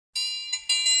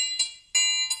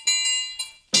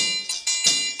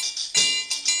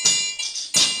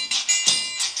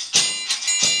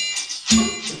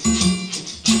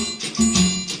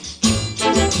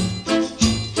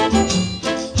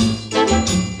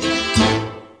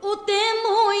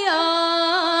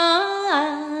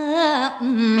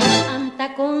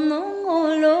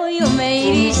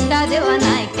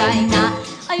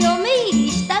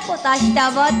たひ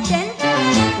たばってん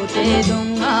固定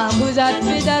丼がぐざっ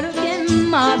ぺだるけん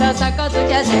まだ坂つ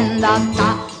きゃせんだっ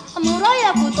た村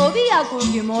役飛び役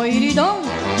肝入り丼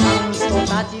モンスト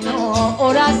たちの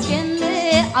おらすけん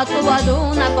であとは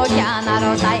どうなこきゃな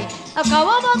ろたい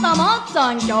川端まっさ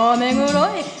ん今日めぐ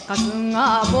ろいかす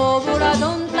がボブラ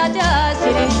丼たちゃ尻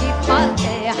引っ張っ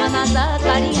て花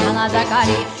盛り花盛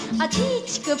りあちい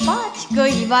ちくぱちく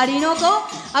いばりの子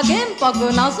あ玄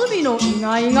白なすびの意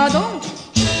外が丼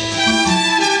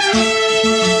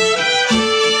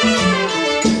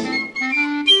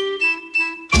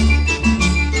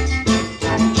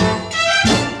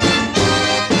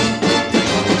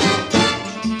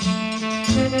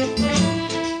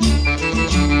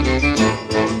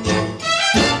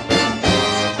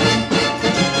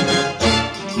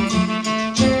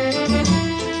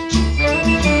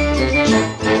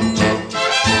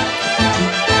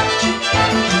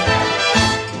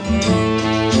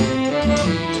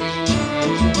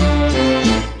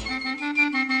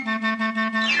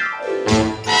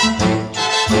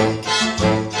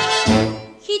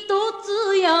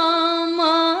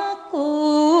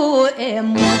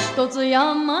一つ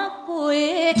山越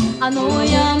えあの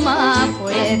山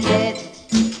越えて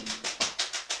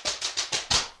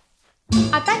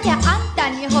あたきゃあんた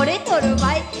に惚れとる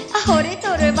ばい惚れ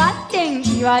とるばってん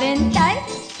言われんたい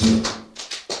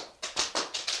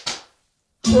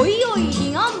おいおい彼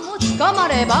岸も捕ま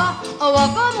れば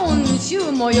若者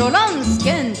衆もよらんす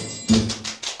けん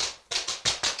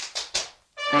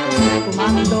九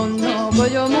万丼の五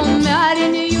条門周り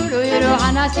にゆるゆる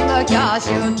話はキャーシ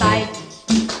ュータイ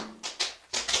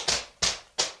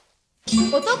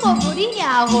男ぶりに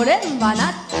ゃ惚れんば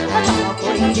なタバコ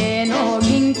入れの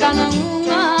銀貨の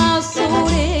がそれ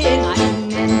が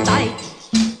因縁たい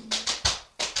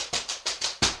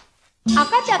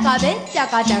赤ちゃかべんちゃ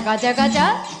かちゃかちゃかち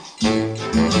ゃ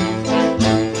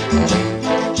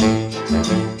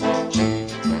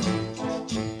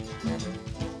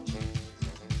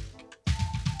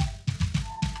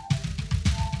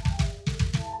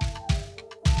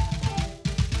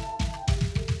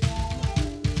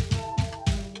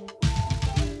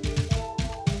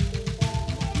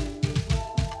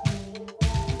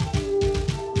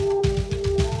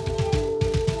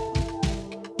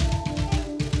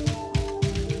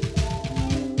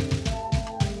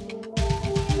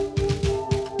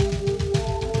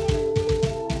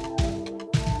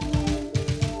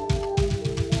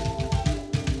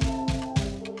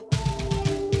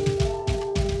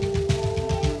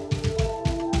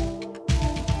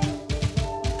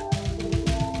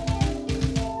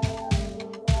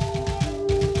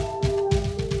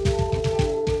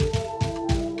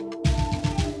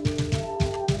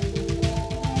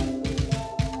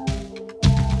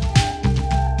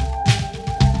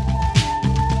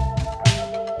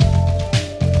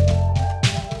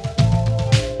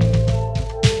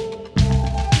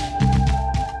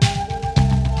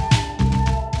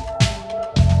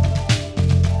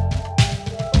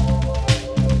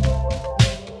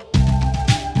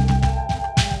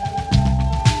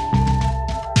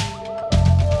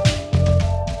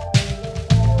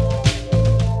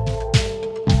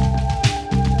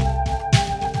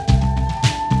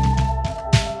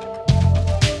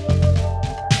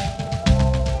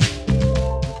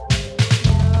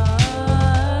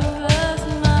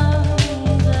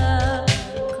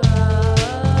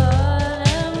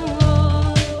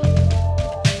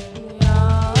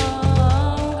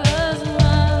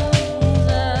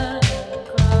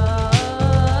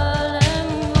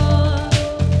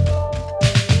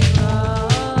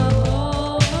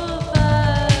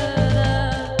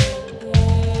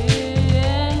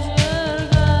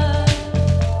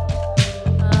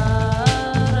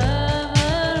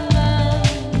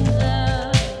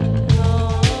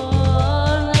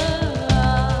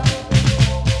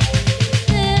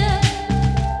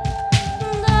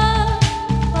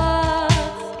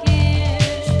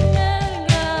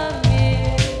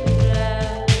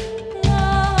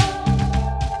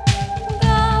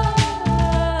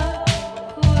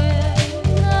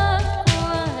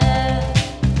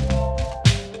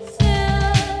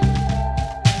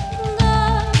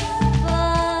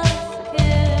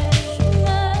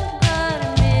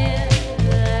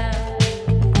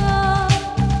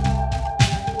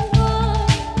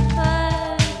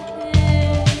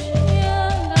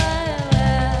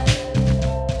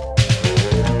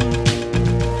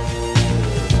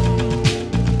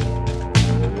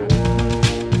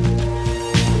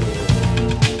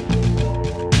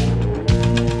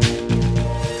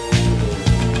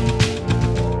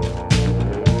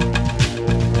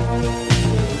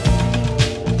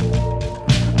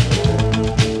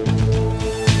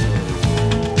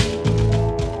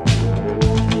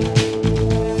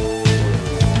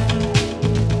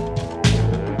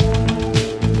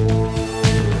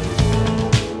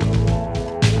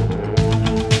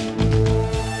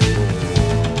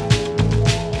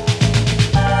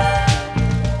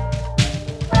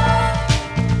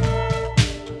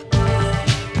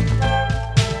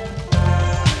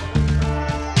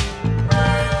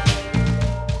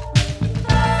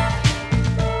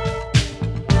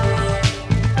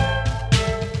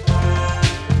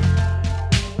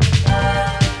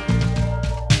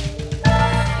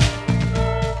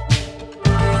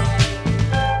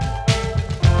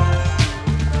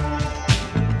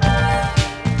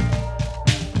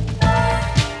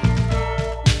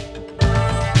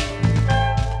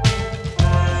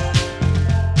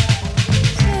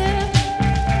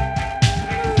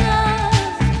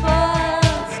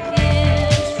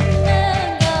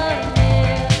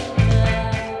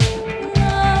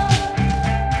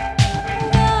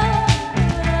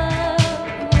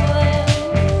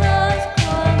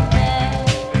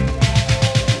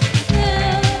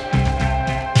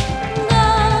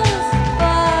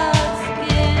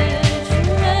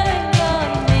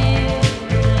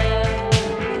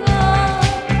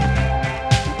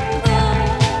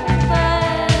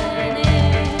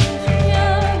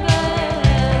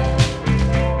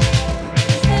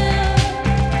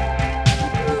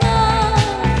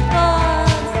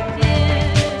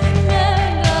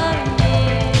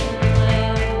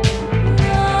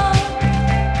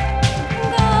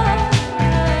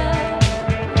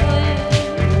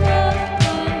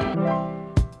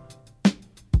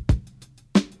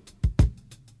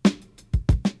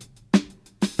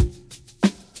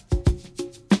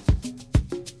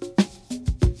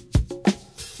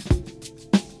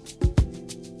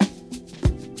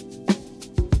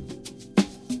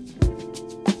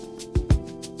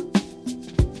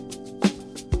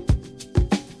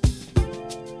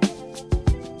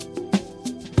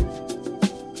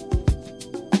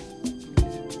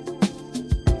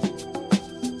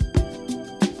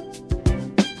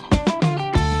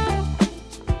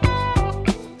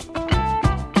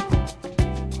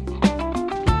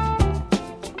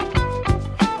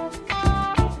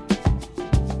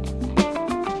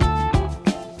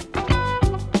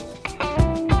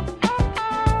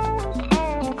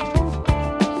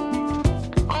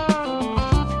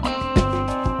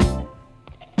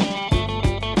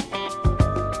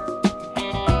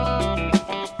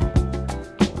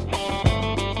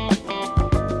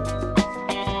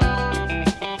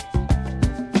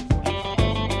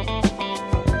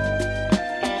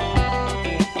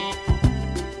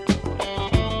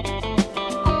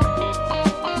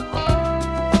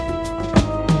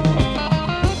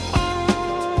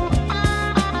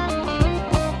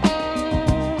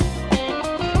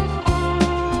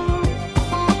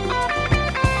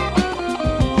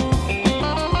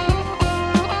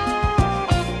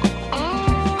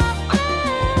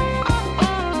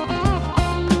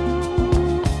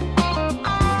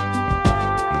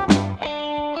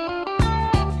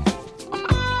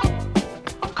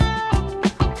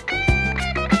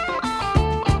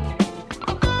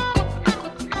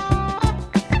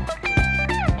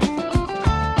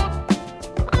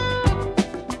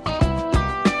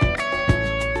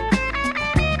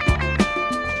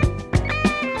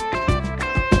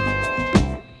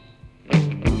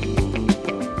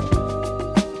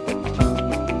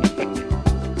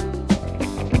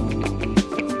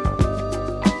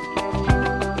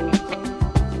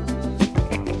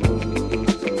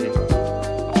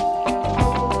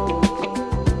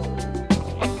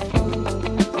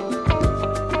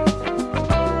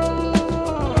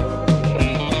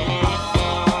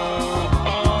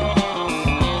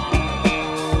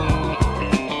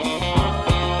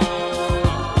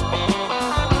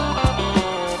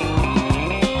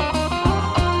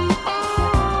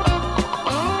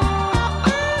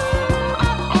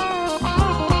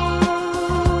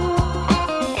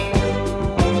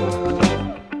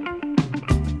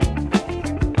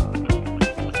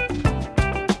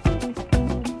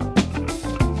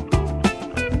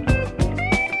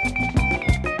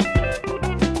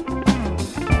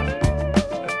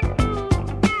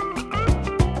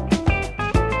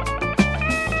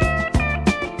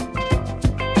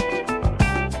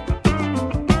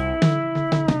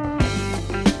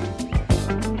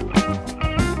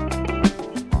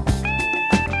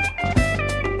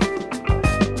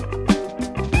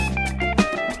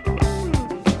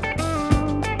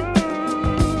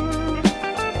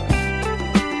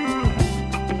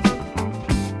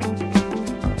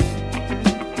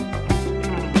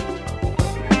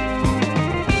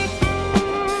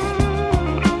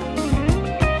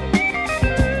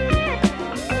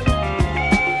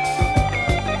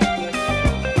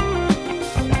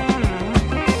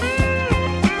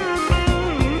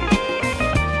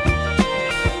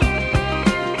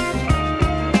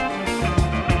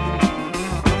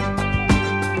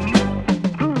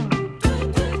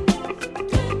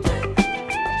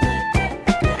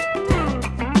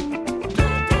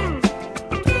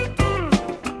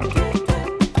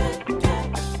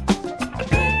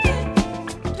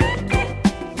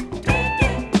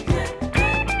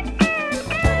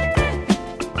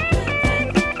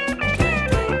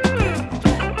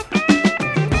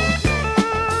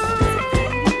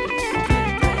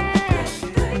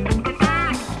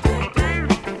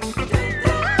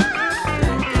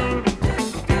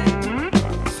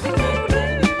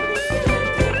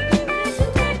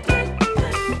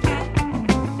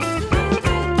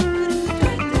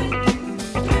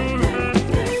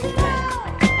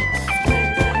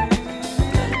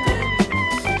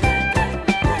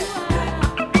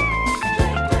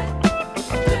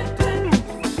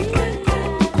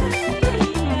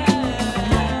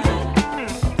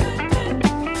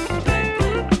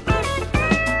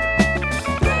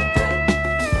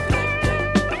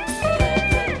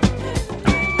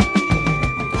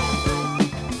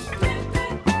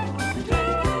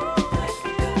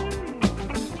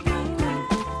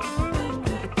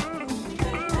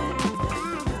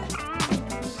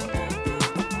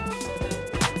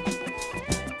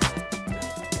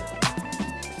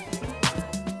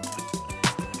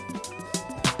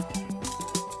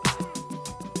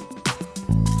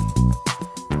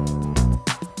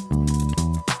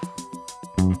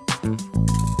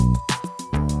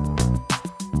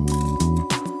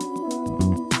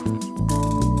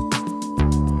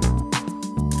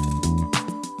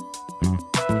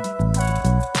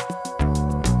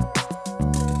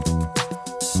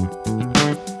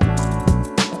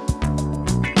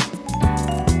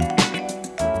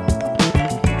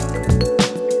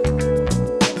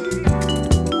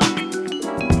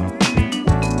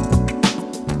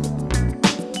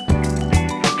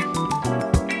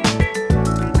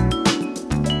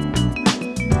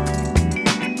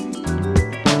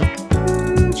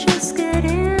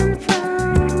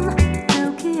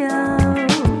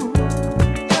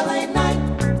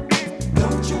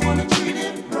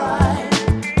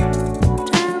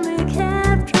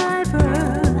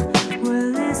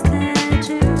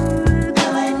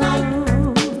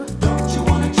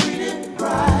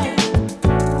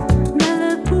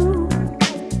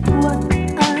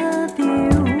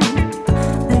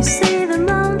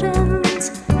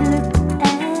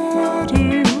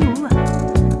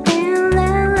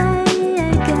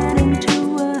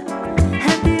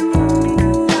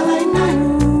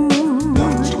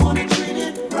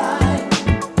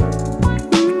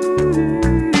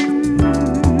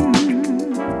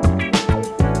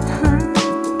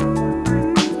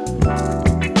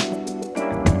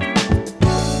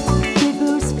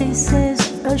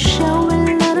show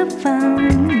a lot of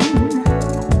fun.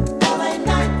 LA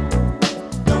night,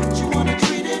 don't you wanna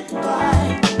treat it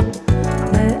right?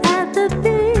 We're at the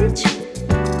beach,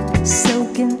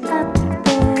 soaking up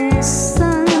the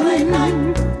sun. LA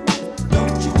night,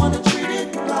 don't you wanna treat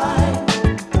it right?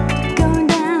 Going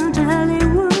down to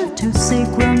Hollywood to see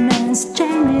Romance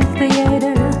Jamie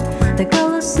Theater, the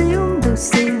Coliseum to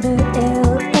see the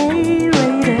LA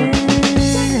Raiders.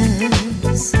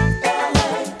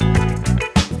 LA,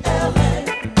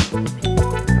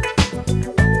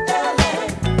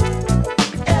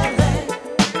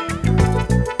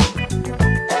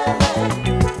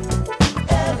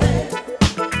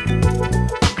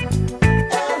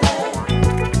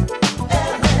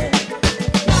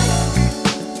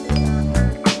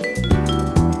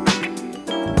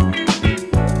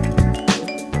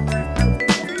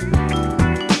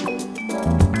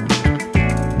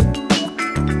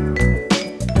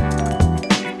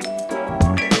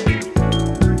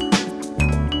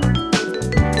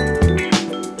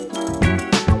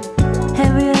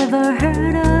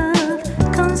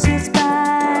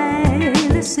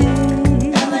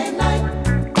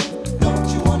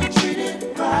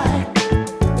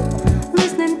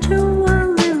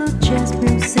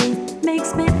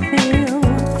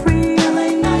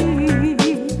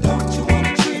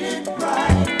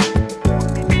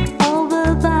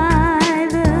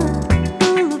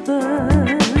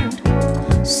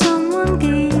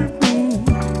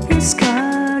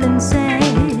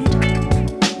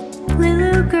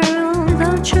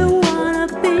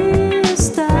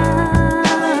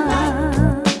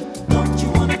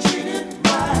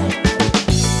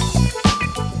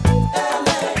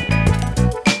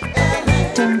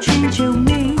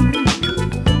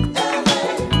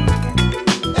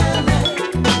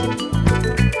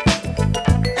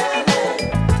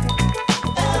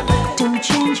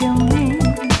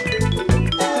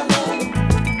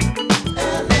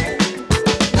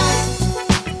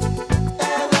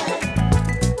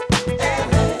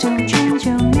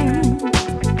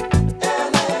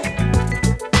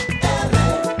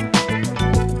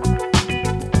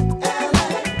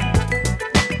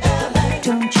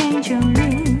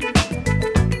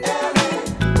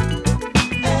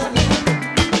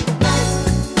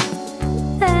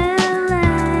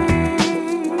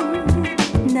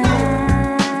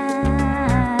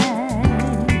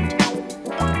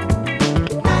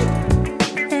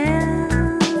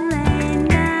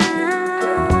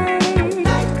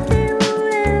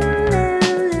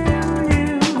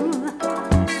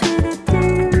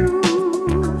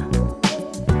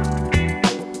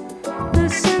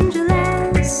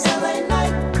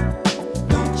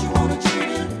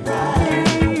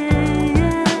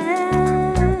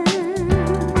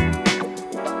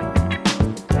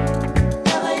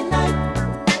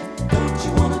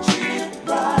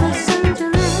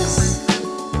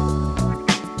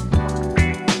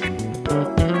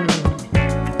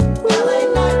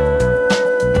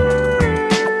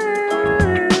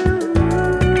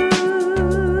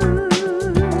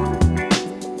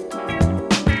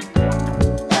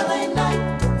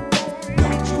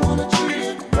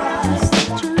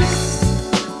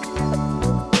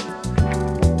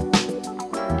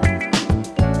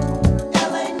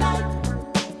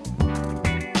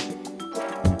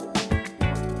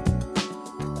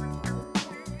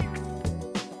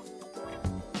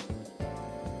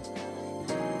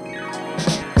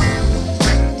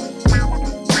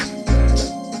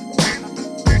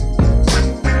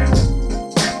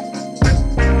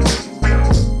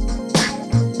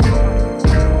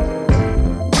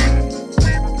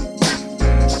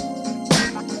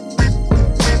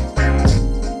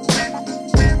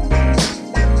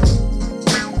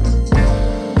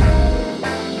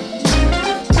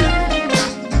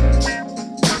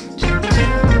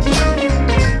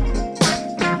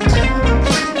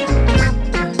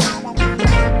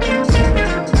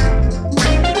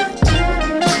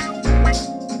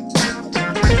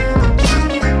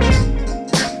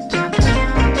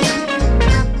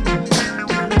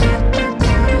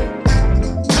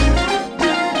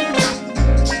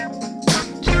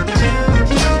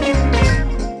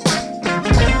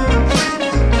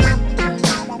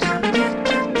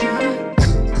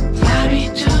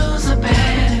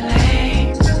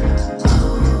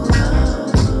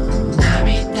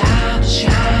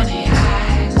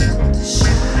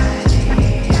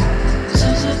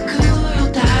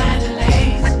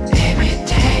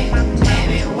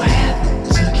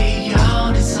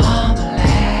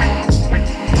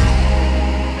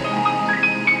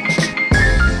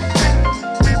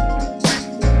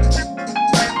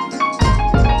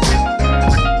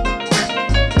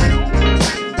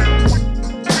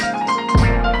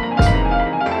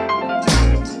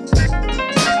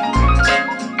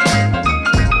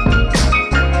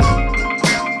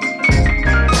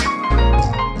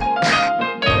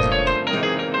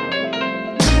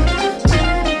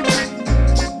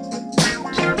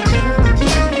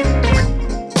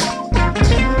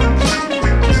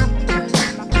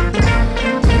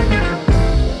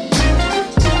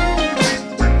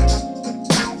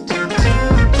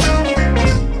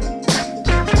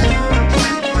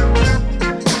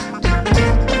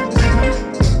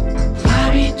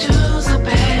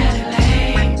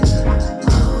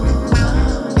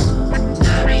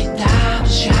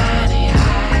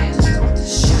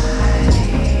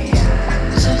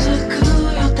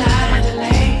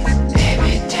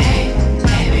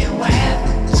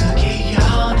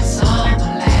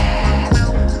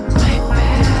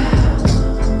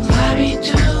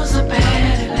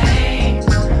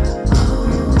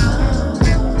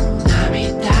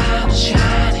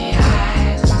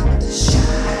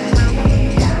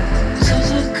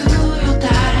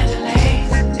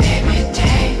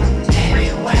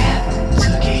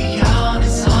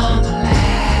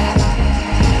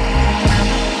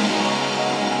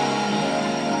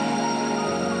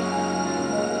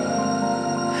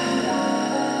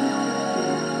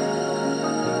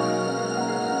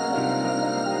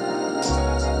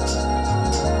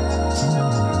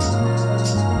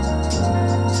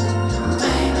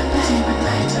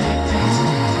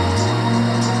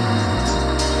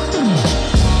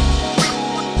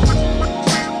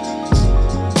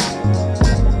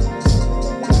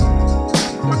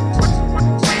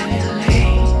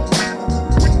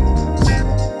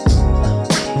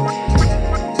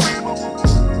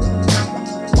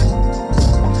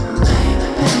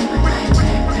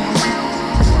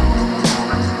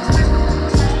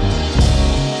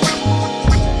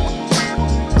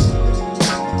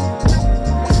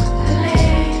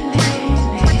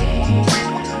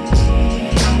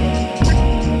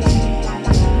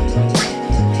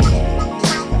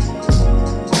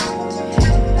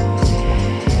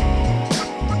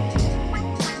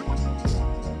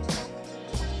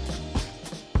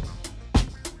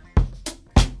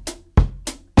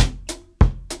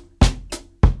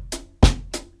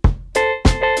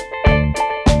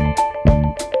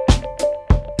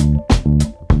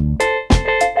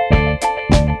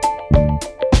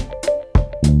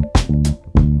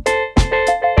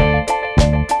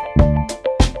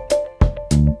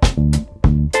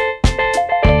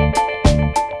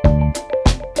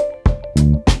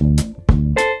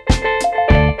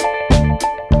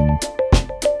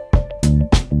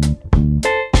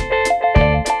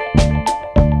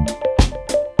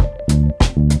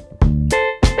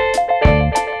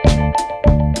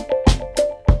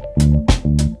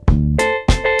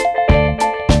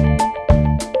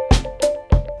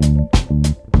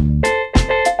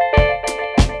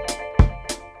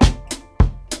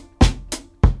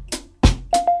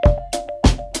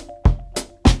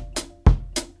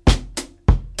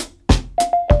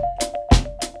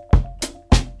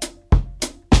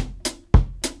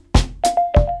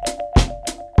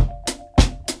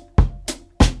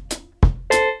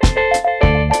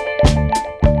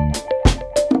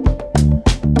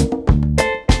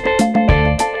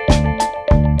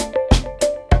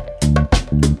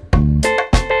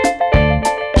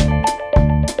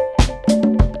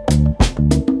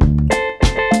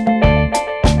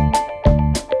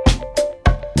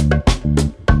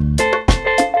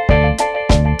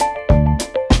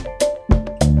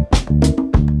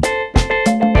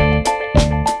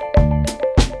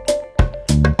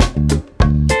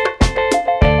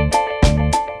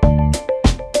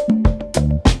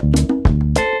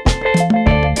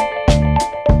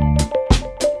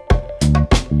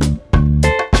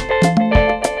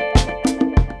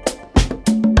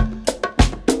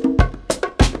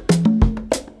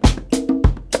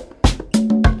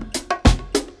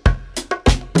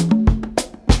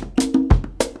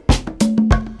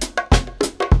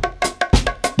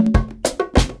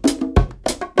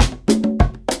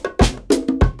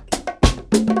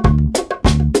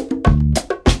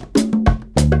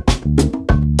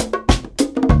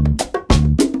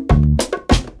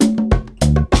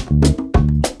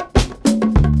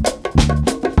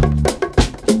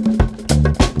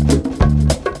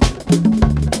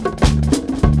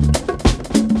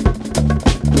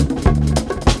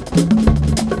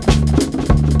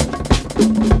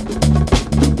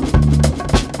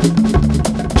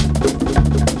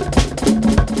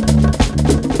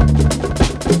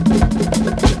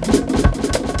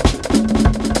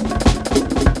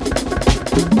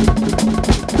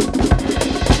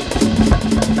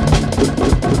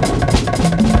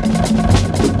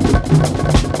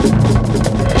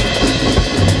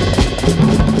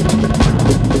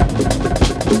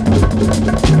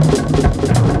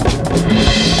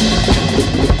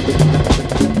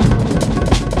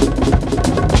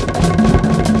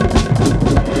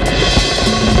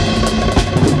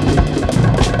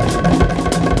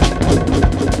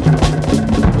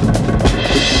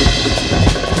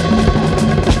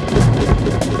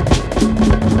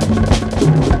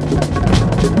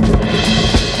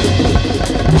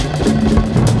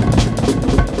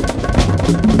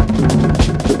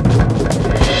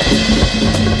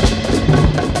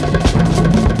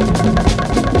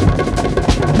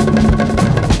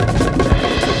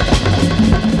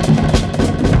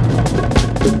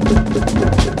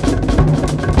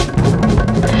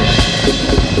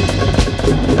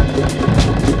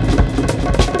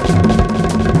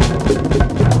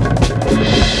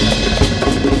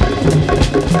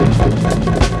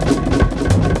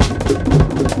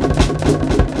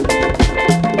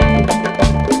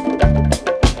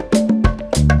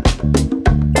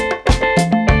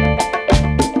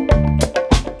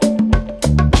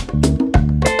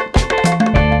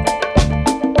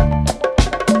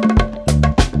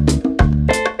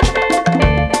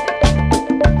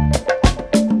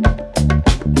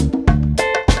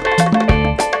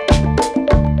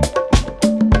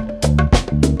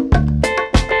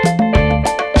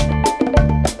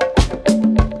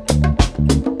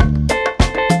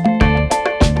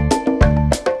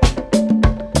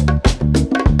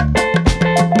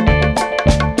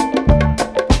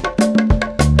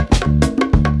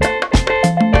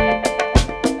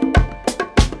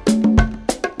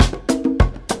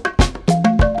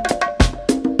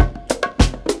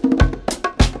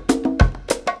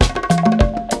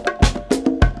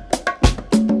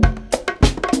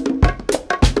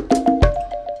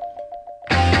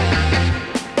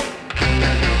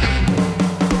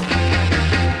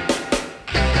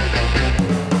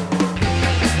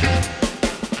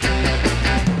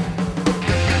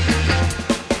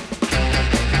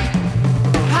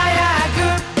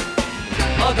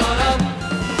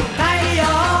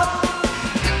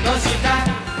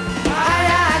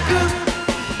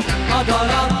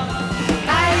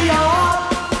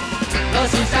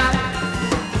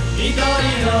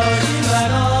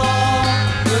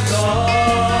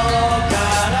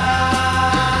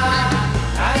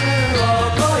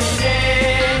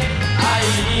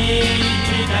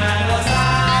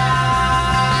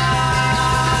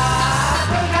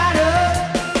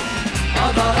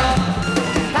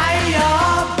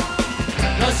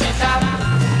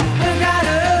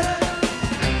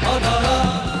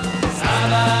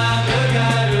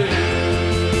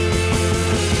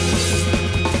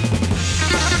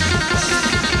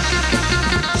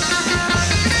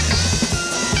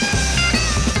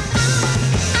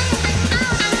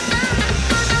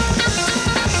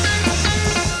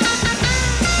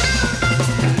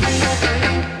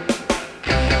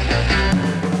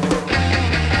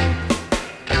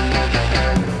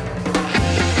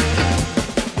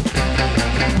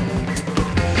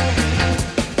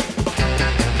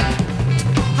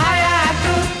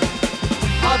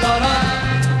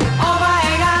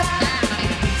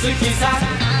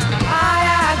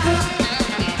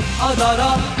 ろ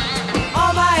お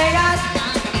前が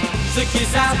好き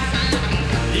さ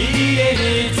家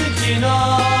に月の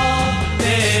出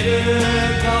る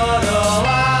頃は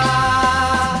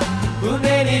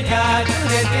船に隠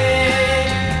れて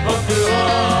僕を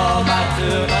待つ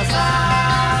のさ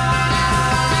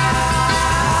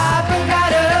ぶが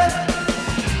る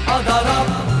踊ろ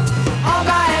お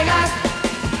前が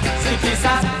好きさ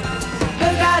ぶ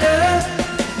がる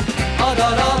踊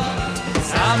ろ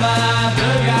サマーブ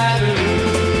ガル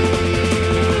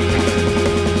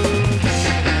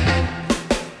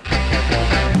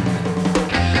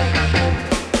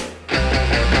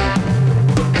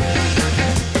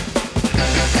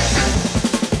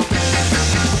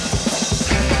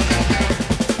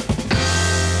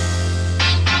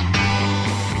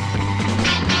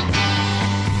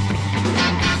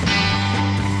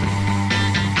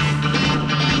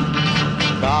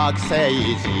学生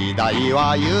時代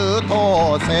は優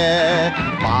等生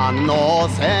万能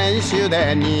選手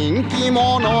で人気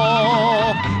者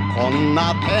こん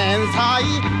な天才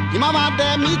今ま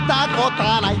で見たこと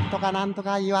ないとかなんと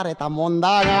か言われたもん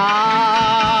だ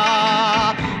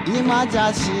が今じ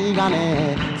ゃしが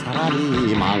ねえサラリ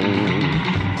ーマ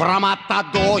ンこらまた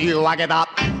どういうわけだ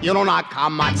世の中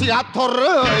間違っとる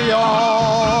よ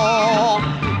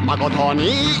誠に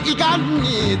遺憾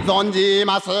に存じ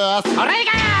ますそれ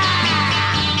が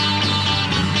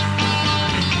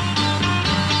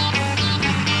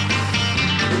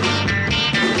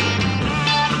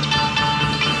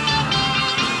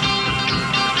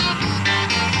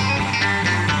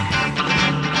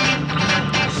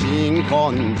新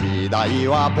婚時代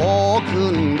は暴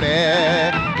君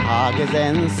であげぜ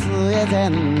んすえぜ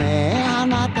んねあ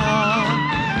な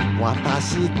た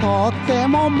私とって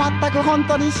も全く本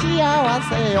当に幸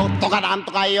せよとかなん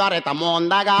とか言われたもん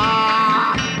だ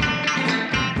が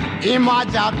今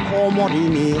じゃ子守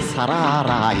に皿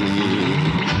洗い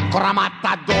こらま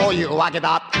たどういうわけ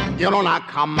だ世の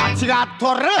中間違っ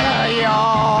とるよ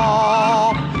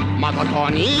誠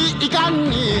に遺憾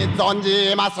に存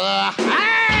じます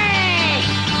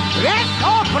レッツゴ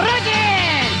ーブルージー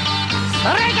そ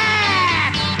れが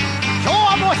今日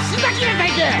はもう死んだきれて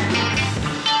いけ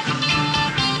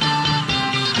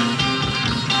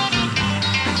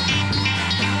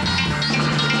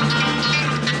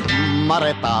生ま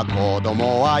れた子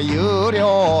供は有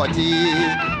料児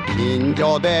近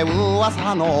所で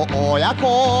噂の親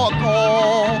孝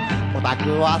行お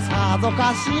宅はさぞ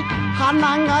かし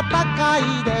鼻が高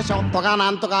いでしょとかな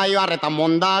んとか言われたも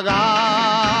んだ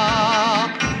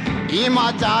が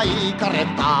今じゃイかれ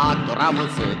たドラ息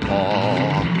子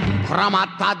こらま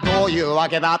たどういうわ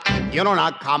けだ世の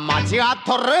中間違っ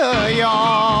とるよ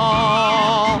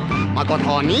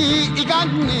誠に遺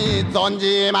憾に存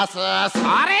じますそれ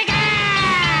が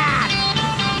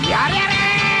やれやれ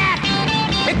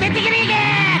徹底的にいけ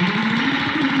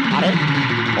あれお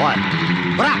い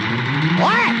ほら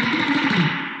お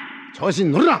い調子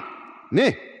に乗るな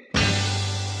ねえ